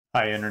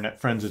Hi Internet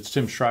friends, it's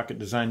Tim Schrock at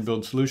Design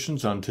Build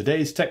Solutions. On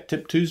today's Tech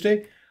Tip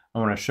Tuesday, I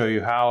want to show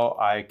you how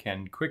I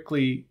can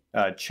quickly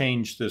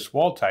change this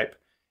wall type.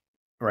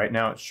 Right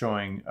now it's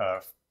showing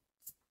a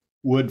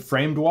wood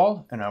framed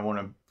wall, and I want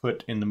to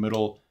put in the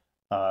middle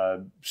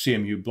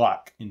CMU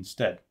block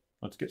instead.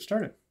 Let's get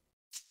started.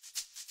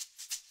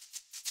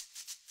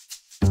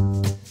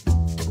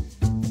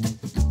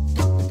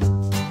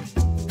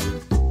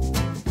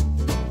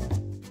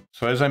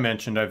 So as I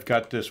mentioned, I've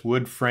got this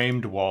wood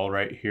framed wall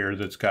right here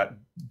that's got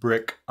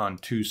brick on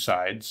two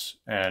sides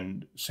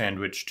and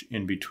sandwiched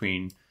in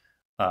between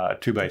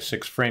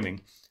 2x6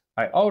 framing.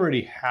 I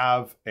already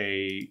have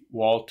a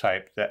wall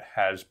type that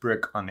has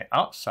brick on the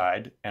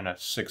outside and a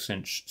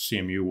 6-inch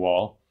CMU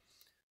wall.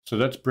 So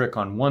that's brick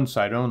on one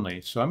side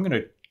only. So I'm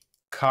going to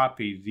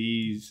copy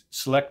these,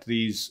 select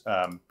these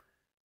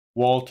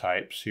wall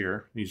types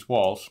here, these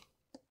walls,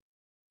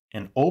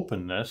 and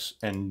open this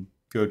and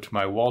go to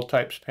my wall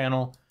types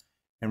panel.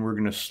 And we're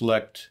going to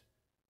select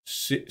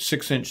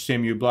 6-inch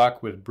CMU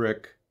block with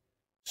brick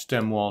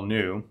stem wall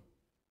new.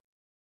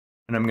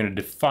 And I'm going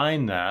to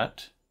define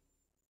that.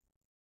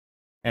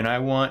 And I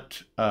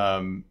want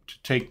to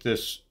take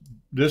this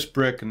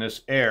brick and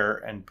this air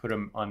and put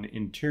them on the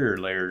interior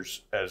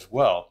layers as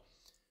well.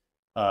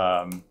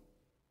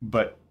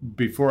 But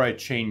before I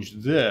change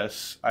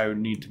this, I would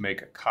need to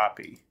make a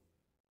copy.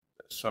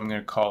 So I'm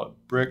going to call it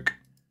brick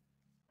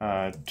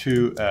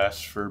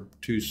 2S for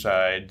two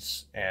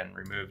sides and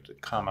remove the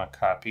comma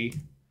copy.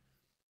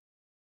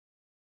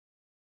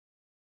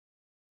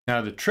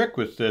 Now the trick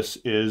with this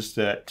is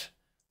that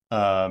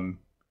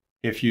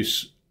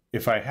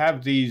if I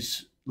have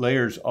these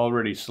layers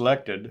already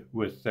selected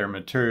with their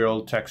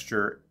material,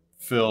 texture,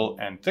 fill,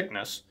 and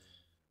thickness,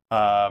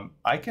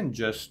 I can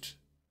just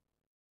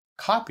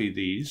copy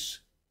these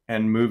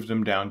and move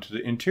them down to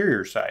the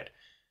interior side.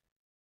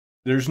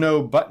 There's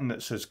no button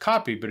that says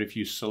copy, but if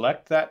you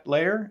select that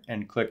layer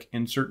and click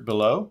insert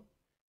below,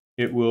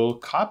 it will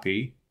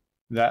copy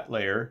that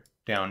layer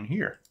down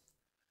here.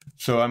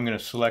 So I'm going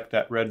to select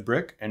that red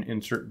brick and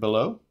insert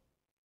below.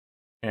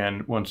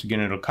 And once again,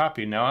 it'll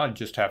copy. Now I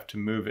just have to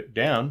move it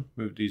down,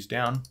 move these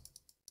down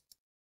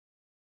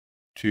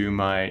to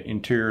my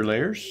interior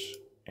layers.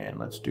 And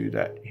let's do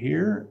that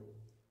here.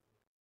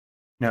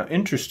 Now,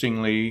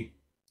 interestingly,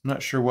 I'm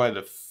not sure why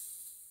the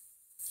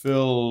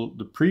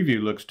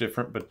preview looks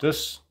different, but the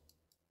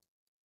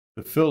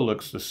fill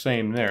looks the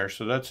same there,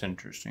 so that's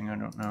interesting. I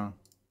don't know.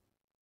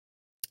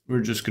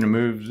 We're just going to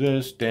move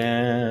this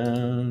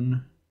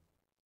down.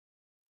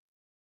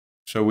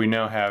 So we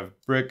now have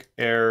brick,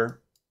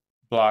 air,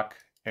 block,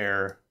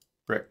 air,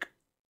 brick.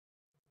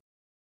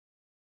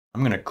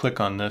 I'm going to click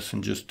on this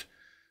and just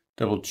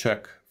double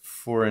check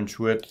 4-inch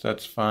width.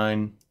 That's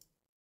fine.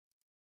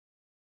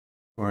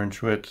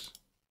 4-inch width.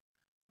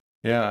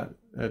 Yeah,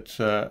 it's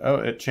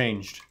oh, it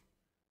changed.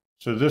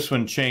 So this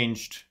one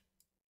changed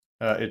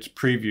its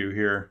preview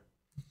here.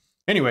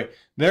 Anyway,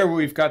 there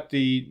we've got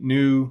the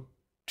new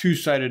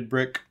two-sided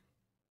brick.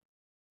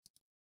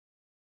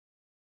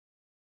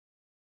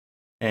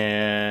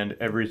 And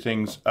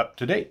everything's up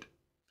to date.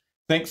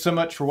 Thanks so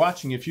much for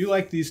watching. If you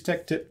like these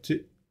Tech Tip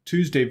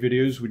Tuesday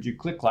videos, would you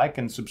click like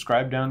and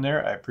subscribe down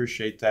there? I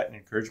appreciate that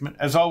encouragement.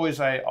 As always,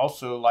 I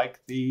also like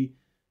the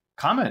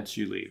comments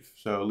you leave.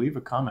 So leave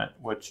a comment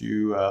what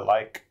you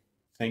like,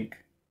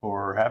 think,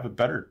 or have a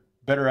better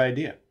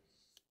idea.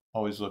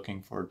 Always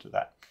looking forward to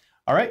that.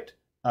 All right.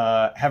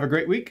 Have a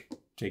great week.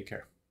 Take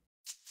care.